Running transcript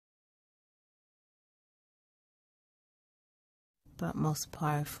but most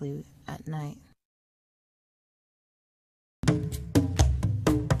powerfully at night.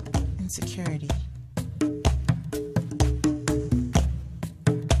 Insecurity.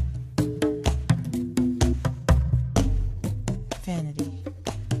 Vanity.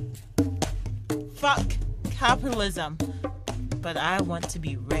 Fuck capitalism. But I want to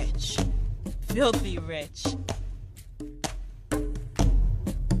be rich. Filthy rich.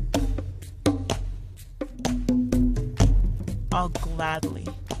 I'll gladly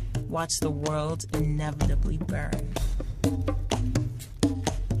watch the world inevitably burn.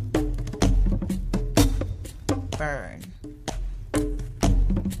 Burn.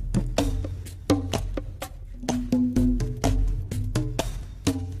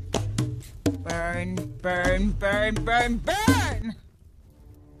 Burn, burn, burn, burn, burn!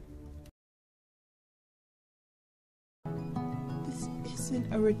 This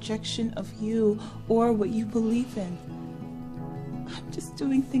isn't a rejection of you or what you believe in. I'm just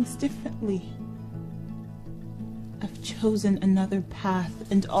doing things differently. I've chosen another path,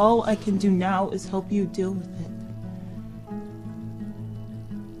 and all I can do now is help you deal with it.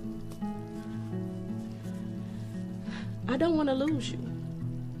 I don't want to lose you.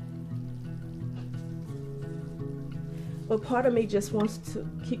 But part of me just wants to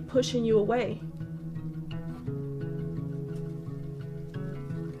keep pushing you away.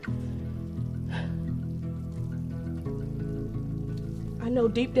 I know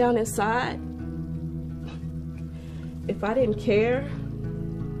deep down inside, if I didn't care,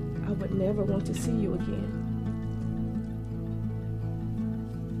 I would never want to see you again.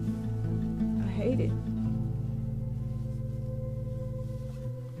 I hate it.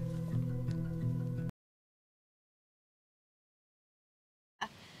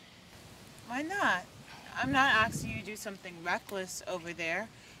 Why not? I'm not asking you to do something reckless over there.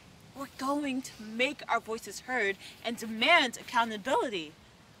 We're going to make our voices heard and demand accountability.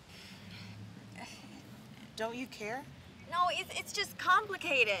 Don't you care? No, it's just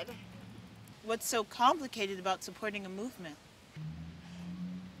complicated. What's so complicated about supporting a movement?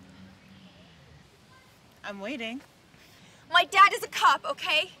 I'm waiting. My dad is a cop,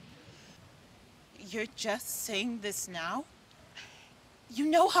 okay? You're just saying this now? You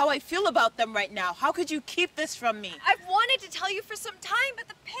know how I feel about them right now. How could you keep this from me? I've wanted to tell you for some time, but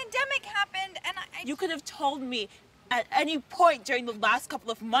the pandemic happened and I... You could have told me at any point during the last couple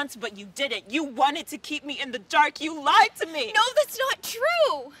of months, but you didn't. You wanted to keep me in the dark. You lied to me. No, that's not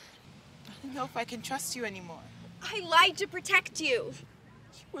true. I don't know if I can trust you anymore. I lied to protect you.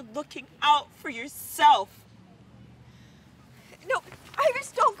 You were looking out for yourself. No,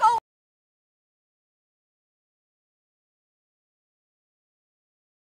 Iris, don't go.